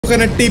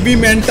ওখানে টিভি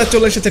ম্যানটা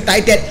চলে এসেছে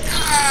টাইটেন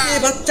এই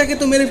বাচ্চাকে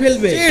তো মেরে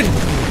ফেলবে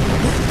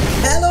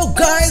hello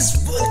guys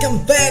welcome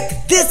back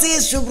this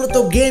is Subrata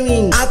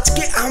gaming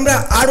আজকে আমরা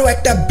আরো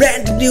একটা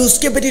brand new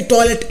skibidi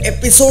toilet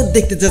episode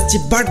দেখতে যাচ্ছি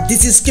but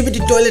this is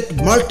skibidi toilet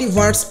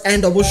multiverse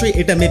and অবশ্যই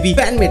এটা মেবি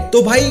ফ্যানমেড তো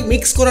ভাই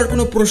মিক্স করার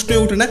কোনো প্রশ্নই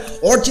ওঠে না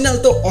অরিজিনাল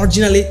তো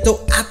অরিজিনালি তো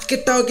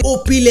আজকেরটাও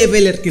ওপি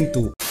লেভেলের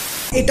কিন্তু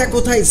এটা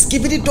কোথায়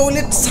স্কিবিডি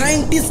টয়লেট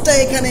সায়েন্টিস্টটা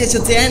এখানে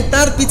এসেছে এন্ড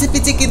তার পিছে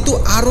পিছে কিন্তু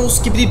আরো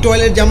স্কিবিডি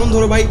টয়লেট যেমন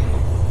ধরো ভাই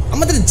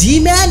আমাদের জি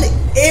ম্যান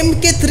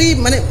MK3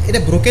 মানে এটা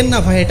ব্রোকেন না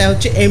ভাই এটা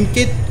হচ্ছে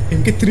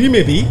MK3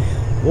 মেবি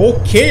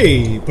ওকে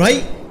ভাই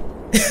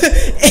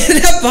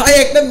এরা ভাই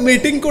একটা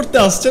মিটিং করতে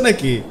আসছে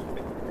নাকি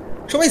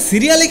সবাই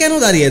সিরিয়ালে কেন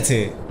দাঁড়িয়েছে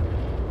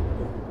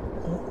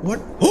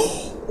হোয়াট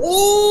ও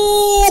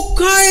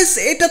গাইস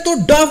এটা তো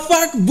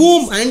ডাফাক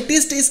বুম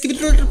সায়েন্টিস্ট স্কিবিডি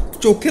টয়লেট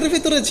চোখের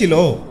ভিতরে ছিল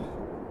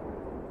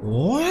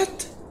হোয়াট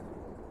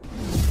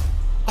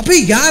আবে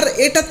यार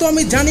এটা তো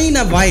আমি জানি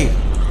না ভাই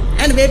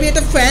এন্ড মেবি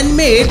এটা ফ্যান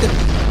মেড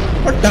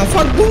और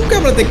ডাফাক বুমকে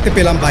আমরা দেখতে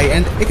পেলাম ভাই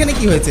এন্ড এখানে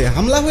কি হয়েছে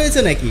হামলা হয়েছে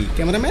নাকি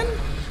ক্যামেরাম্যান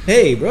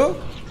হেই ব্রো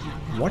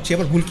হোয়াট সে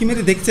আবার ভুলকি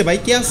মেরে দেখছে ভাই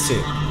কে আসছে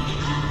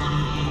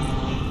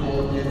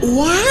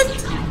হোয়াট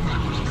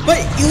ভাই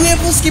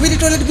ইউএফও স্কিবিডি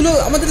টয়লেট গুলো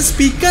আমাদের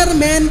স্পিকার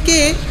ম্যানকে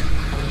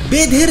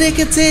বেঁধে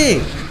রেখেছে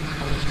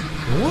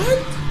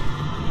হোয়াট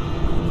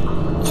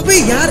আবে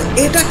यार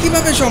এটা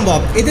কিভাবে সম্ভব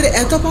এদের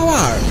এত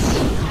পাওয়ার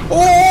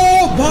ও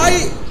ভাই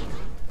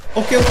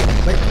ওকে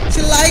ভাই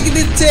সে লাইক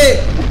দিচ্ছে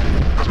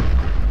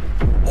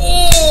ও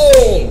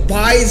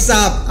ভাই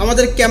সাহেব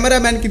আমাদের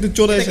ক্যামেরাম্যান কিন্তু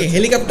চলে এসেছে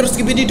হেলিকপ্টার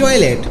স্কিবিডি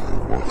টয়লেট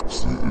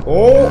ও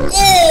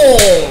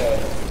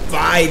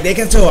ভাই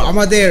দেখেছো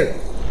আমাদের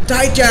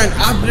Titan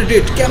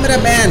upgraded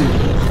cameraman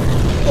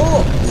O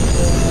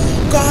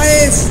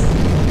guys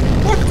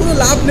what কোনো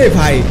লাভ নেই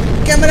ভাই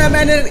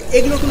ক্যামেরাম্যানের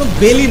এগুলো কোনো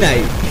বেলি নাই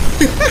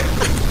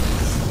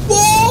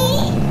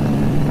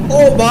ও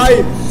ভাই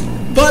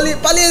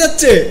পালিয়ে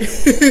যাচ্ছে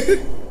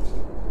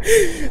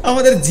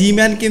আমাদের জি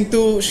ম্যান কিন্তু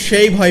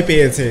সেই ভয়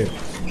পেয়েছে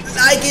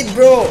লাইক ইট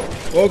ব্রো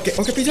ওকে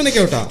ওকে পিছনে কে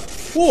ওটা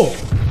ও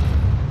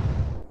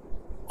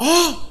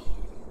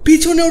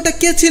পিছনে ওটা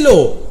কে ছিল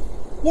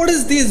হোয়াট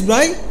ইজ দিস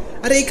ভাই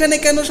আরে এখানে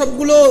কেন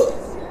সবগুলো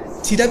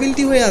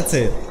ছিটাবিলটি হয়ে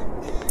আছে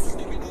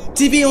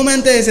টিভি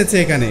ওম্যানটা এসেছে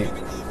এখানে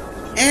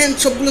এন্ড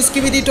সবগুলো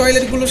স্কিবিডি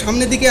টয়লেট গুলো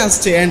সামনের দিকে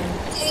আসছে এন্ড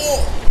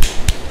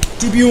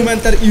টিভি ওম্যান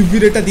তার ইউভি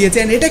রেটা দিয়েছে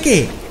এন্ড এটা কে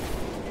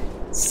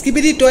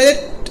স্কিবিডি টয়লেট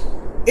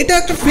এটা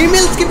একটা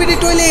ফিমেল স্কিবিডি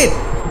টয়লেট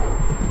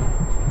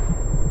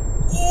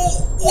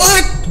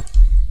হোয়াট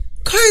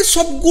খায়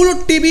সবগুলো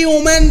টিভি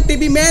ওম্যান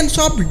টিভি ম্যান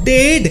সব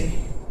ডেড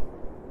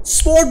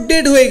স্পট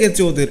ডেড হয়ে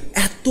গেছে ওদের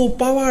এত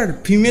পাওয়ার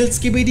ফিমেল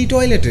স্কিবিডি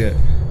টয়লেটে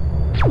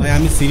ভাই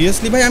আমি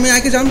সিরিয়াসলি ভাই আমি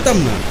আগে জানতাম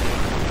না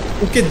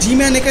ওকে জি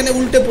ম্যান এখানে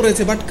উল্টে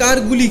পড়েছে বাট কার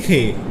গুলি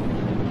খেয়ে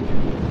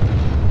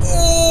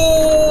ও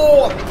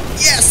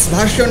yes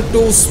version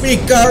 2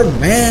 speaker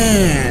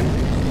man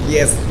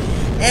yes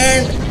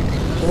and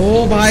ও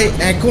ভাই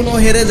এখনো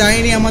হেরে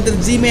যায়নি আমাদের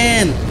জি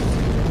ম্যান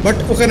বাট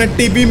ওখানে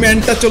টিভি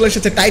ম্যানটা চলে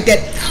এসেছে টাইটেন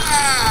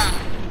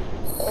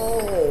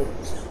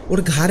ওর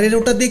ঘাড়ের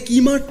ওটা দিয়ে কি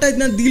মারটা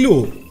না দিল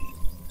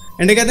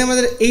এন্ড এখানে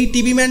আমাদের এই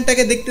টিভি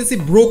ম্যানটাকে দেখতেছি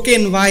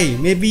ব্রোকেন ভাই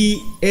মেবি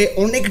এ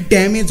অনেক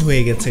ড্যামেজ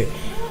হয়ে গেছে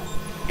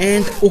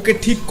এন্ড ওকে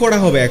ঠিক করা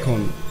হবে এখন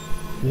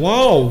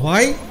ওয়াও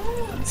ভাই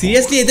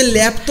সিরিয়াসলি এদের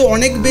ল্যাব তো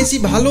অনেক বেশি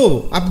ভালো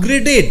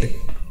আপগ্রেডেড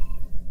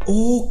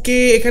ওকে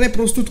এখানে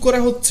প্রস্তুত করা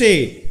হচ্ছে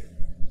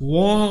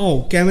ওয়াও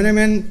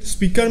ক্যামেরাম্যান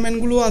স্পিকার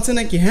ম্যানগুলো আছে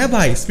নাকি হ্যাঁ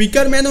ভাই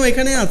স্পিকার ম্যানও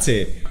এখানে আছে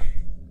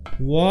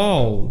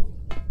ওয়াও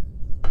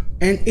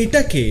এন্ড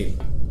এটা কে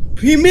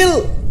ফিমেল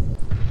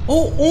ও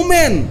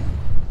ওম্যান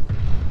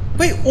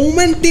ভাই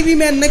ওম্যান টিভি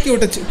ম্যান নাকি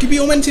ওটা টিভি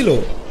ওম্যান ছিল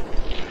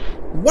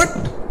হোয়াট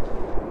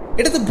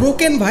এটা তো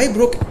ব্রোকেন ভাই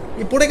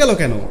পড়ে গেল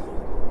কেন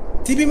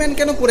টিভি ম্যান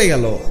কেন পড়ে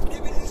গেল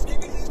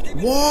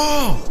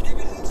ওয়াও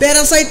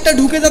প্যারাসাইটটা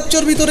ঢুকে যাচ্ছে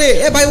ওর ভিতরে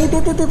এ ভাই উঠ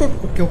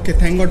ওকে ওকে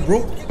থ্যাঙ্ক গড ব্রো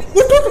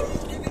উঠ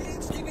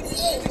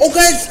ও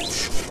গাইস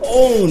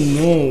ও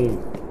নো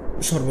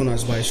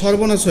সর্বনাশ ভাই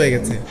সর্বনাশ হয়ে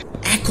গেছে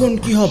এখন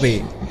কি হবে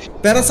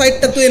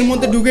প্যারাসাইটটা তো এর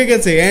মধ্যে ঢুকে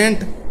গেছে এন্ড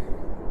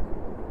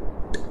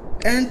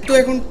তো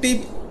এখন টিপ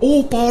ও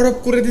পাওয়ার আপ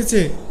করে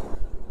দিয়েছে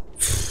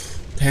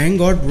থ্যাঙ্ক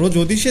গড ব্রো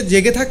যদি সে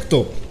জেগে থাকতো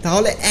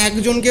তাহলে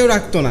একজনকেও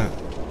রাখতো না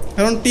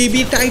কারণ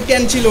টিভি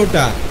টাইটান ছিল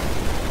ওটা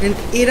এন্ড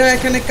এরা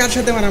এখানে কার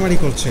সাথে মারামারি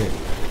করছে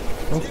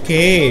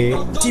ওকে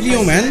টিভি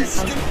ওম্যান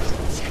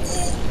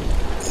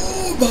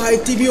ভাই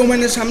টিভি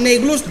ওম্যানের সামনে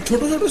এগুলো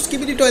ছোট ছোট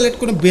স্কিবিডি টয়লেট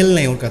কোনো বেল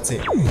নাই ওর কাছে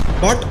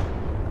বাট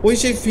ওই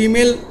সেই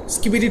ফিমেল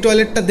স্কিবিডি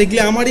টয়লেটটা দেখলে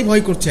আমারই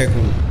ভয় করছে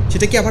এখন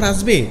সেটা কি আবার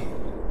আসবে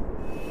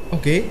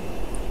ওকে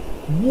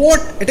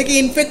হোয়াট এটা কি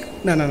ইনফেক্ট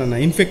না না না না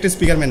infected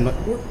speaker man not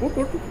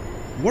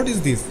what is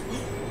this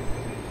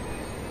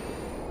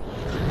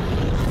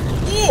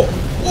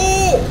ও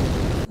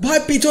ভাই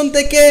পিছন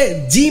থেকে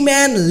জি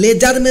ম্যান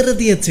লেজার মেরে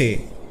দিয়েছে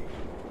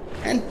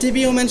এন্ড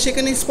টিভি ওম্যান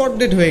সেখানে স্পট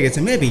ডেড হয়ে গেছে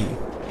মেবি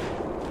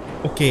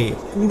ওকে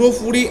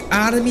পুরোপুরি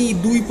আর্মি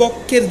দুই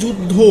পক্ষের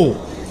যুদ্ধ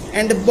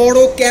এন্ড বড়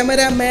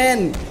ক্যামেরাম্যান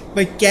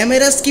ভাই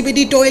ক্যামেরা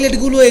স্কিবিডি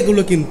টয়লেটগুলো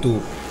এগুলো কিন্তু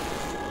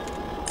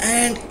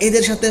অ্যান্ড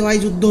এদের সাথে ভাই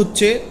যুদ্ধ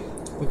হচ্ছে।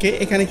 ওকে,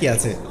 এখানে কি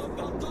আছে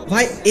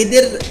ভাই?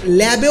 এদের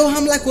ল্যাবেও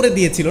হামলা করে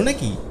দিয়েছিল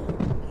নাকি?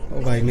 ও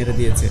ভাই মেরে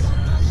দিয়েছে।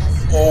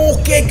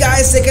 ওকে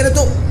গাইস, এখানে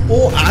তো ও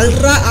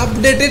আলট্রা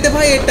আপডেটেড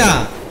ভাই, এটা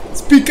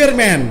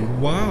স্পিকারম্যান।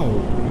 Wow.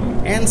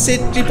 And say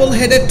triple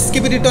headed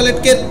skibidi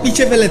টয়লেটকে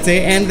পিছে ফেলেছে।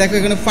 অ্যান্ড দেখো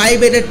এখানে 5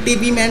 হেডেড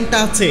টিভি ম্যানটা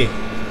আছে।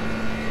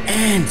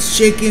 অ্যান্ড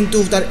সে কিন্তু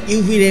তার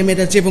ইউভি রে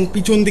মেরেছে এবং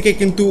পিছন দিকে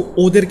কিন্তু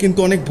ওদের কিন্তু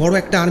অনেক বড়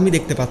একটা আর্মি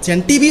দেখতে পাচ্ছে।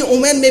 অ্যান্ড টিভি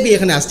ওম্যান মেবি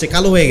এখানে আসছে,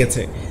 কালো হয়ে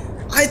গেছে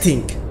I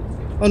think.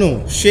 No,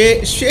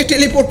 say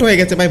teleport হয়ে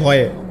গেছে ভাই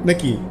ভয়ে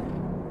নাকি?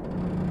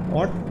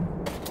 হোয়াট?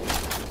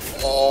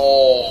 ও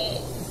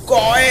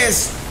গাইস,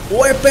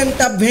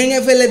 ওয়েপনটা ভেঙে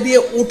ফেলে দিয়ে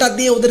ওটা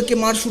দিয়ে ওদেরকে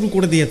মার শুরু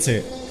করে দিয়েছে।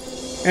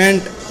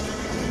 And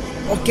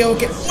okay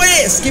okay, way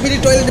skibidi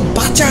toilet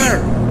বাঁচার।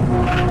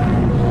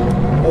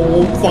 ও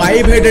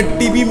 5 হেডেড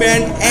টিভি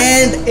ম্যান।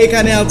 অ্যান্ড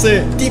এখানে আছে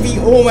TV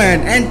woman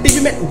and TV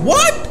man.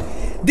 What?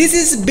 This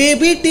is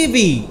baby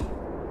TV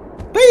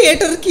ভাই।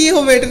 এটার কি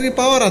হবে? এটার কি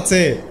পাওয়ার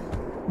আছে?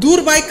 দূর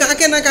ভাই,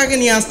 কাকে না কাকে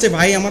নিয়ে আসছে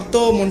ভাই, আমার তো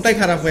মনটাই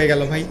খারাপ হয়ে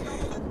গেল ভাই।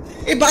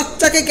 এই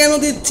বাচ্চাকে কেন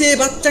দিচ্ছে?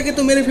 বাচ্চাকে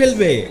তো মেরে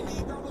ফেলবে।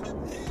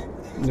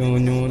 No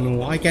no no,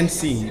 I can't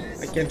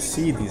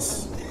see this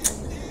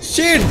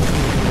shit.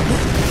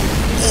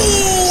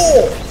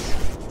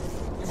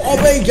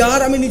 অবে यार,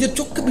 আমি নিজের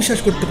চোখকে বিশ্বাস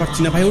করতে পারছি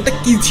না ভাই। ওটা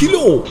কি ছিল?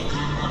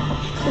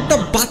 ওটা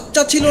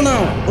বাচ্চা ছিল না,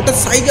 ওটা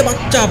সাইজে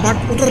বাচ্চা, বাট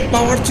ওটার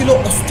পাওয়ার ছিল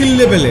অস্থির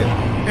লেভেলের।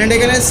 অ্যান্ড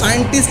এখানে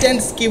সায়েন্টিস্ট অ্যান্ড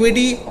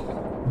স্কিবিডি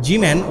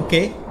জি-ম্যান,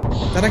 ওকে,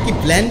 তারা কি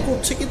প্ল্যান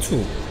করছে কিছু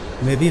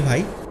মেবি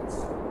ভাই।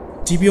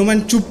 টিভি ওম্যান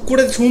চুপ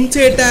করে শুনছে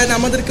এটা, অ্যান্ড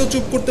আমাদেরকেও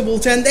চুপ করতে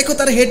বলছে। অ্যান্ড দেখো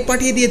তার হেড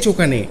পাঠিয়ে দিয়েছে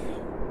ওখানে।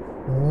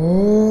 ও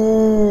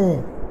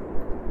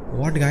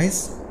হোয়াট গাইস,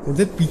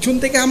 ওদের পিছন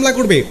থেকে হামলা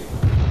করবে।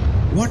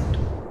 হোয়াট?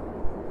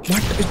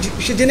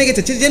 সে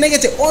জেনে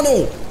গেছে। ও নো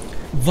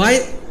ভাই,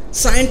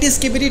 সায়েন্টিস্ট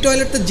স্কিবিডি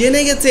টয়লেট তো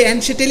জেনে গেছে অ্যান্ড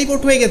সে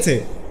টেলিপোর্ট হয়ে গেছে।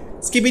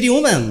 Skibidi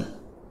woman,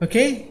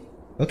 okay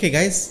okay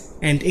guys.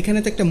 And এখানে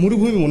তো একটা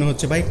মরুভূমি মনে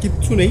হচ্ছে ভাই,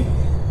 কিচ্ছু নেই।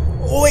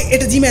 ওই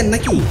এটা জি-ম্যান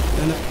নাকি?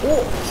 ও ও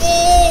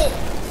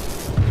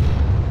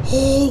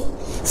ও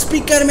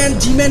স্পিকারম্যান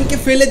জি-ম্যানকে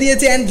ফেলে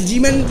দিয়েছে। অ্যান্ড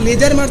জি-ম্যান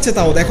লেজার মারছে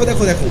তাও, দেখো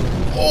দেখো দেখো।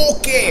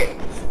 ওকে,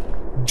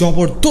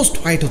 জবরদস্ত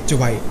ফাইট হচ্ছে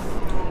ভাই।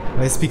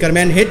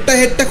 স্পিকারম্যান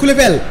হেডটা খুলে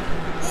ফেল।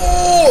 ও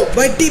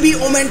ভাই, টিভি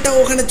ওম্যানটা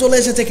ওখানে চলে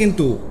এসেছে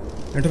কিন্তু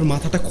এটার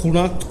মাথাটা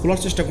খোলার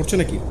চেষ্টা করছে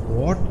নাকি?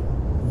 হোয়াট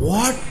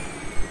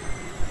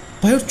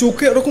ভাই, ওর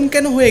চোখে ওরকম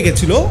কেন হয়ে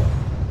গেছিল?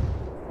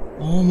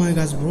 ও মাই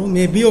গড ব্রো,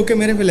 মেবি ওকে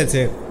মেরে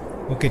ফেলেছে।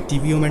 ওকে,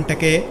 টিভি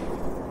ওম্যানটাকে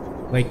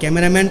ভাই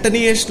ক্যামেরাম্যানটা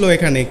নিয়ে এসলো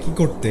এখানে কি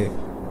করতে?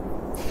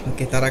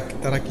 ওকে,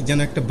 তারা কি যেন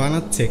একটা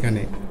বানাচ্ছে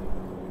এখানে।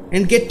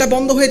 এন্ড গেটটা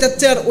বন্ধ হয়ে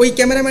যাচ্ছে আর ওই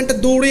ক্যামেরাম্যানটা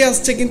দৌড়ে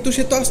আসছে, কিন্তু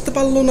সে তো আসতে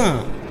পারলো না।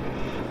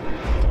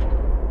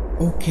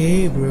 Okay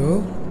bro,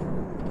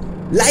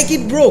 like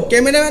it bro,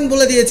 cameraman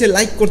বলে দিয়েছে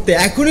লাইক করতে,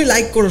 এখনই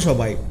লাইক করো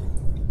সবাই।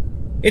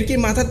 এর কি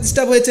মাথার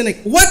ডিস্টার্ব হয়েছে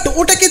নাকি? হোয়াট?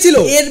 ওটা কে ছিল?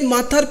 এর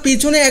মাথার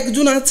পেছনে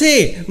একজন আছে,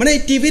 মানে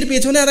টিভির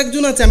পেছনে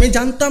আরেকজন আছে, আমি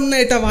জানতাম না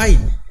এটা ভাই।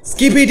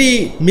 স্কিবিডি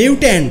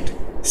মিউট্যান্ট,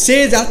 সে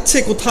যাচ্ছে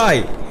কোথায়?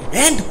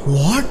 And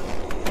what?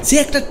 সে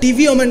একটা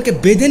টিভি ওম্যানকে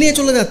বেঁধে নিয়ে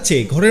চলে যাচ্ছে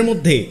ঘরের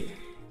মধ্যে,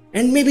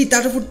 অ্যান্ড মেবি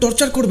তার উপর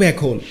টর্চার করবে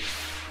এখন।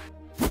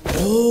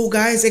 ও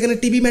গাইস, এখানে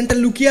টিভি ম্যানটা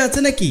লুকিয়ে আছে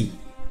নাকি?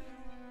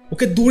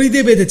 ওকে দড়ি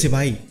দিয়ে বেঁধেছে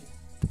ভাই।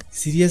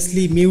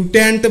 সিরিয়াসলি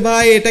মিউট্যান্ট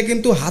ভাই, এটা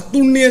কিন্তু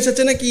হাতুড় নিয়ে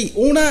এসেছে নাকি?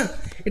 ও না,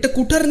 এটা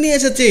কুঠার নিয়ে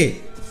এসেছে।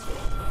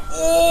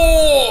 ও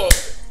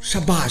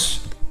শাবাশ,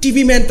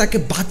 টিভি ম্যান তাকে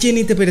বাঁচিয়ে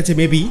নিতে পেরেছে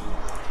মেবি,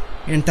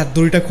 এন্ড তার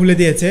দড়িটা খুলে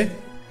দিয়েছে।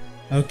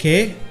 ওকে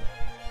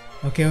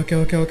ওকে ওকে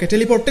ওকে ওকে,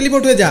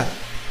 টেলিপোর্ট হয়ে যা।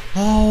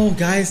 ও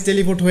গাইস,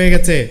 টেলিপোর্ট হয়ে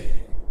গেছে।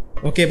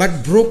 ওকে, বাট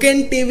ব্রোকেন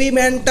টিভি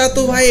ম্যানটা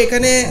তো ভাই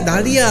এখানে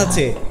দাঁড়িয়ে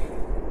আছে।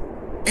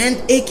 অ্যান্ড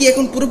এ কি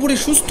এখন পুরোপুরি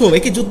সুস্থ? এ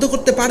কি যুদ্ধ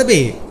করতে পারবে?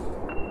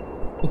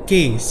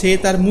 ওকে, সে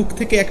তার মুখ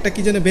থেকে একটা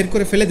কি যেন বের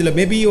করে ফেলে দিল,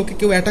 মেবি ওকে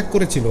কেউ অ্যাটাক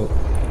করেছিল।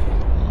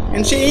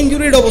 এন্ড সে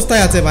ইনজুরিড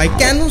অবস্থায় আছে ভাই।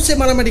 কেন সে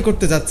মারামারি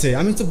করতে যাচ্ছে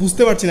আমি তো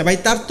বুঝতে পারছি না ভাই।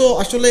 তার তো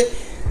আসলে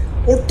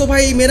ওর তো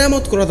ভাই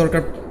মেরামত করা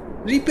দরকার,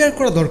 রিপেয়ার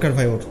করা দরকার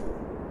ভাই ওর।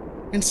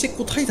 এন্ড সে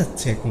কোথায়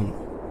যাচ্ছে এখন?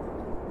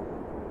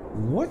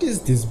 হোয়াট ইজ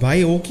দিস ভাই?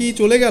 ও কি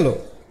চলে গেল?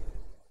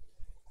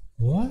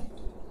 হোয়াট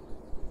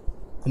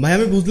ভাই,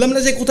 আমি বুঝলাম না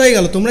যে কোথায়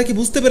গেল, তোমরা কি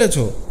বুঝতে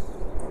পেরেছো?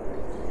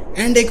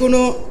 অ্যান্ড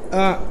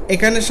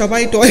এখানে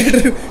সবাই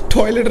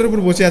টয়লেটের উপর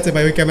বসে আছে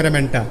ভাই। ওই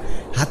ক্যামেরাম্যানটা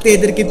হাতে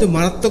এদের কিন্তু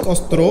মারাত্মক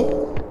অস্ত্র।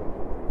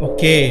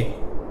 ওকে,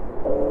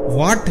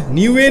 হোয়াট?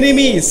 নিউ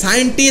এনিমি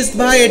সায়েন্টিস্ট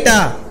ভাই,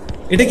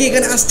 এটা কি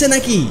এখানে আসছে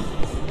নাকি?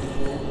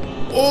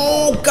 ও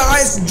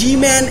গাইস,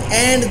 জি-ম্যান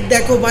অ্যান্ড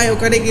দেখো ভাই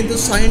ওখানে কিন্তু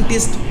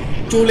সায়েন্টিস্ট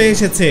চলে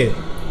এসেছে।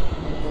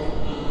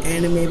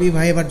 অ্যান্ড মেবি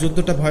ভাই এবার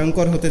যুদ্ধটা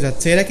ভয়ঙ্কর হতে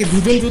যাচ্ছে। এরা কি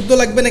দুজন যুদ্ধ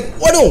লাগবে নাকি?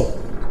 ওনো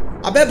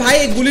আবে ভাই,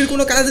 গুলির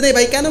কোনো কাজ নেই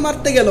ভাই, কেন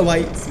মারতে গেল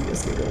ভাই?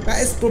 সিরিয়াসলি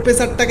গাইস,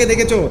 প্রফেসরটাকে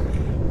দেখেছো?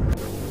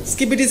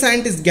 স্কিবিডি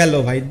সায়েন্টিস্ট গেল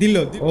ভাই, দিল।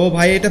 ও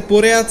ভাই, এটা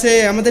পড়ে আছে।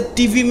 আমাদের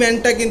টিভি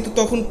ম্যানটা কিন্তু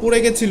তখন পড়ে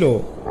গেছিল।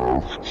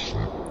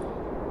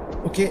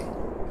 ওকে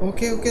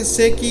ওকে ওকে,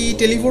 সে কি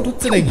টেলিপোর্ট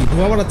হচ্ছে নাকি?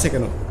 ধোয়া বাড়াচ্ছে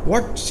কেন?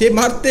 হোয়াট? সে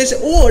মারতে এসে,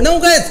 ও নো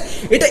গাইস,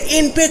 এটা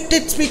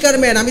ইনফেক্টেড স্পিকার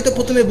ম্যান। আমি তো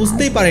প্রথমে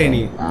বুঝতেই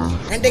পারিনি।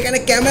 এন্ড এখানে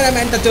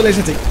ক্যামেরাম্যানটা চলে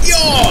এসেছে।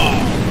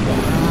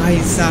 ভাই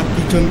সাপ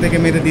পিছন থেকে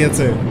মেরে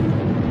দিয়েছে।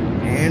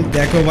 এন্ড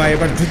দেখো ভাই,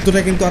 এবার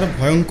যুদ্ধটা কিন্তু আরো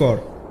ভয়ঙ্কর।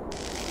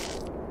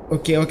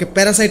 ওকে ওকে,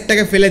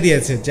 প্যারাসাইটটাকে ফেলে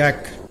দিয়েছে, জ্যাক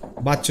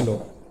বাঁচলো।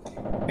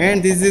 And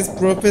this is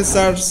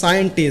professor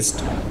scientist.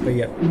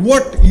 ভাইয়া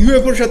হোয়াট,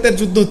 ইউএফওর সাথে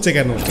যুদ্ধ হচ্ছে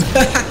কেন?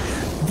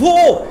 ও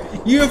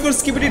ইউএফওর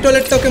স্কিবিডি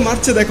টয়লেটটা ওকে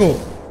মারছে দেখো,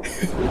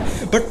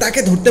 বাট তাকে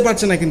ধরতে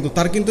পারছে না। কিন্তু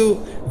তার কিন্তু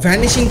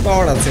ভ্যানিশিং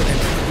পাওয়ার আছে।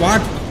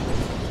 হোয়াট,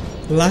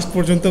 লাস্ট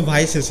পর্যন্ত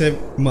ভাই শেষে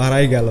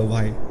মারাই গেল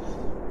ভাই।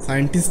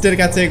 সায়েন্টিস্টের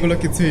কাছে এগুলো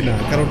কিছুই না,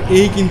 কারণ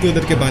এই কিন্তু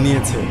ওদেরকে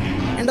বানিয়েছে।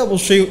 এন্ড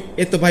অবশ্যই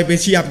এ তো ভাই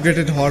বেশি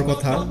আপগ্রেডেড হওয়ার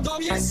কথা।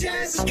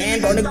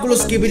 এন্ড অনেকগুলো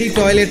স্কিবিডি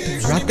টয়লেট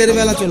রাতের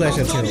বেলা চলে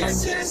এসেছে।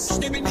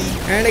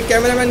 এন্ড এই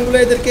ক্যামেরাম্যানগুলো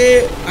এদেরকে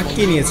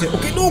আটকে নিয়েছে।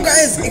 ওকে নো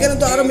গাইস, এখানে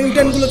তো আরো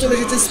মিউট্যান্টগুলো চলে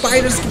এসেছে।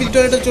 স্পাইডার স্কিবিডি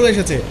টয়লেটে চলে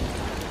এসেছে।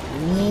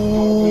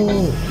 ও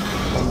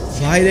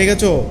ভাই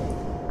দেখেছো?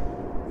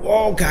 ও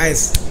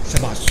guys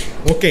শাবাশ।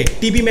 Okay,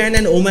 TV man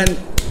and woman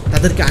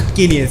তাদেরকে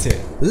আটকে নিয়েছে।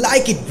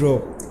 Like it bro.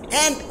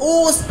 And O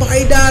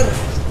spider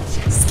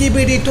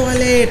skibidi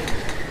toilet.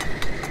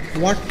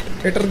 What,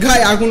 এটার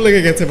গায়ে আগুন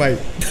লেগে গেছে ভাই।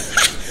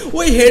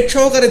 ওই হেড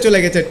সহকারে চলে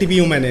গেছে টিভি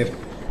ওম্যানের।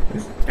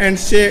 এন্ড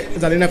সে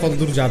জানি না কত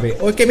দূর যাবে।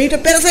 ওকে মিটা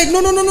Parasite, no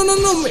no no no no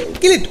no,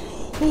 কিল ইট।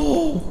 ও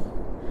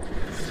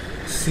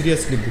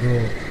সিরিয়াসলি ব্রো,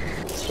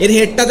 এর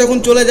হেডটা যখন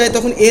চলে যায়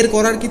তখন এর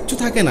করার কিচ্ছু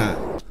থাকে না।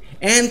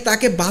 এন্ড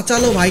তাকে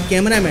বাঁচালো ভাই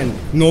ক্যামেরাম্যান,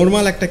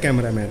 নর্মাল একটা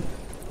ক্যামেরাম্যান।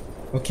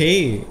 ওকে,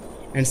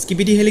 এন্ড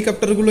স্কিবিডি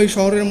হেলিকপ্টারগুলো এই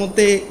শহরের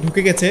মধ্যে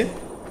ঢুকে গেছে।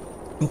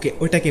 ওকে,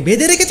 ওইটাকে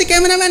বেঁধে রেখেছে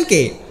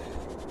ক্যামেরাম্যানকে।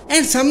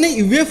 এন্ড সামনে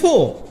ইউএফও।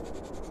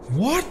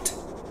 হোয়াট,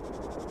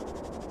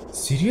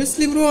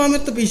 সিরিয়াসলি ব্রো,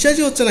 আমার তো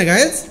বিশ্বাসই হচ্ছে না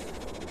গাইজ।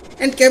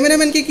 এন্ড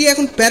ক্যামেরাম্যানকে কি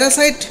এখন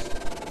প্যারাসাইট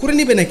করে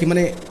নিবে নাকি?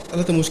 মানে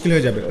তাহলে তো মুশকিল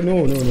হয়ে যাবে। No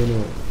no no no,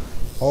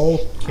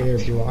 okay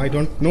bro, I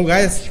don't know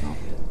guys,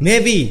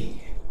 maybe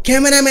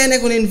cameraman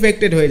এখন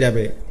ইনফেক্টেড হয়ে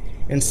যাবে।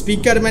 এন্ড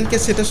স্পিকারম্যানকে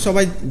সেটা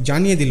সবাই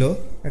জানিয়ে দিল।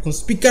 এখন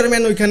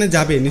স্পিকারম্যান ওইখানে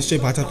যাবে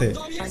নিশ্চয়ই বাঁচাতে।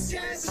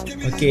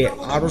 ওকে,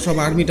 আরও সব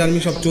আর্মি টার্মি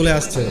সব চলে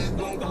আসছে।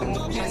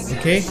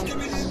 ওকে,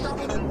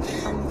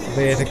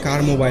 এটা কার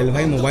মোবাইল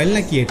ভাই? মোবাইল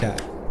না কি এটা?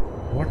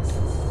 হোয়াট,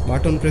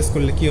 বাটন প্রেস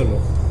করলে কি হলো?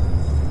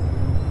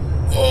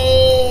 ও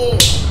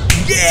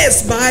ইয়েস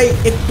ভাই,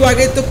 একটু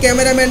আগে তো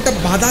ক্যামেরাম্যানটা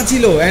বাধা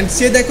ছিল। এন্ড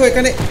সে দেখো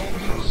এখানে,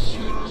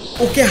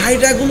 ওকে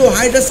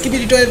হাইড্রা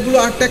স্কিবিডি টয়লেটগুলো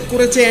অ্যাটাক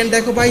করেছে। এন্ড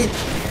দেখো ভাই,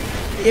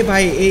 এ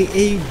ভাই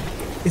এই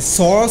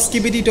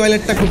স্কিবিডি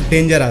টয়লেটটা খুব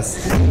ডেঞ্জারাস।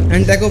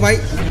 এন্ড দেখো ভাই,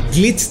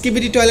 গ্লিচ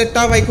স্কিবিডি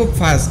টয়লেটটাও ভাই খুব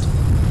ফাস্ট।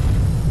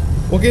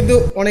 ও কিন্তু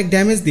অনেক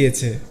ড্যামেজ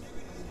দিয়েছে।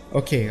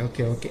 ওকে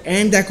ওকে ওকে,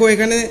 এন্ড দেখো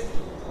এখানে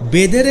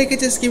বেঁধে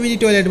রেখেছে স্কিবিডি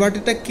টয়লেট, বাট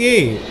এটা কে?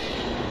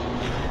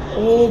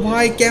 ও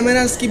ভাই,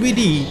 ক্যামেরা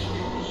স্কিবিডি।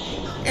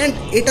 এন্ড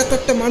এটা তো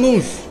একটা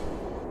মানুষ।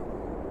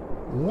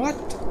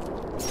 হোয়াট,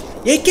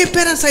 একে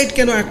প্যারাসাইট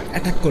কেন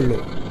অ্যাটাক করলো?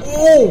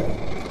 ও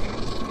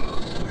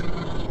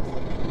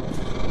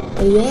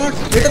হোয়াট,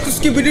 এটা তো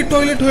স্কিবিডি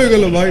টয়লেট হয়ে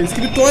গেল ভাই।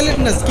 স্কিবিডি টয়লেট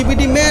না,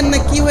 স্কিবিডি ম্যান না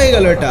কি হয়ে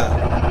গেল এটা?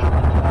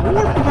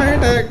 হোয়াট ভাই,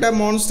 এটা একটা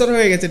মনস্টার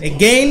হয়ে গেছে।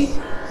 এগেইন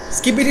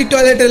স্কিবিডি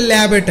টয়লেটের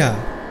ল্যাব এটা।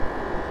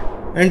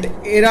 এন্ড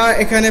এরা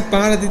এখানে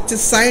পাহারা দিচ্ছে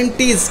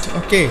সায়েন্টিস্ট।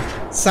 ওকে,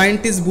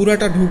 সায়েন্টিস্ট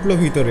বুড়াটা ঢুকলো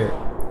ভিতরে।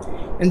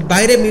 এন্ড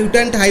বাইরে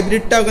মিউট্যান্ট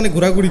হাইব্রিডটা ওখানে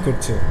ঘোরাঘুরি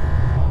করছে।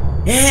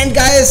 এন্ড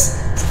গাইস,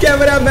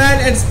 ক্যামেরাম্যান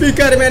এন্ড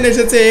স্পিকারম্যান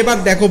এসেছে। এবার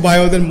দেখো ভাই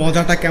ওদের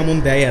মজাটা কেমন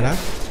দেয় এরা।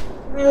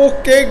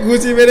 ওকে,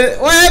 ঘুষি মেরে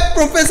ওই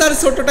প্রফেসর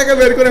ছোটটাকে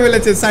বের করে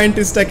ফেলেছে,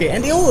 সায়েন্টিস্টটাকে।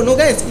 And O no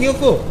guys,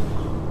 UFO.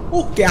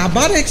 ওকে,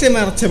 আবার এসে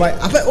মারছে ভাই।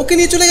 আবার ওকে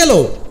নিয়ে চলে গেল।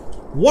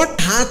 হোয়াট,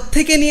 হাত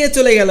থেকে নিয়ে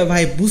চলে গেল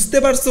ভাই। বুঝতে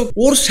পারছো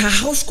ওর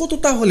সাহস কত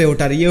তাহলে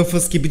ওটার ইউএফও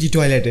স্কিবিডি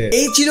টয়লেটে।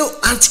 এই ছিল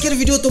আজকের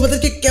ভিডিও।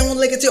 তোমাদেরকে কেমন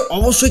লেগেছে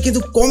অবশ্যই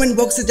কিন্তু কমেন্ট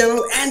বক্সে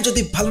জানাও। এন্ড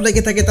যদি ভালো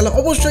লেগে থাকে তাহলে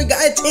অবশ্যই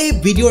গাইজ এই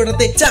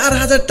ভিডিওটাতে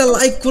 4000টা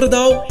লাইক করে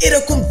দাও।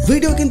 এরকম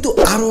ভিডিও কিন্তু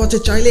আরো আছে,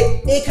 চাইলে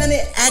এখানে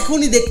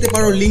এখনই দেখতে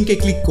পারো লিংকে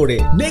ক্লিক করে।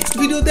 নেক্সট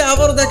ভিডিওতে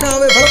আবারও দেখা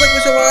হবে। ভালো থাকবে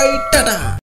সবাই, টাটা।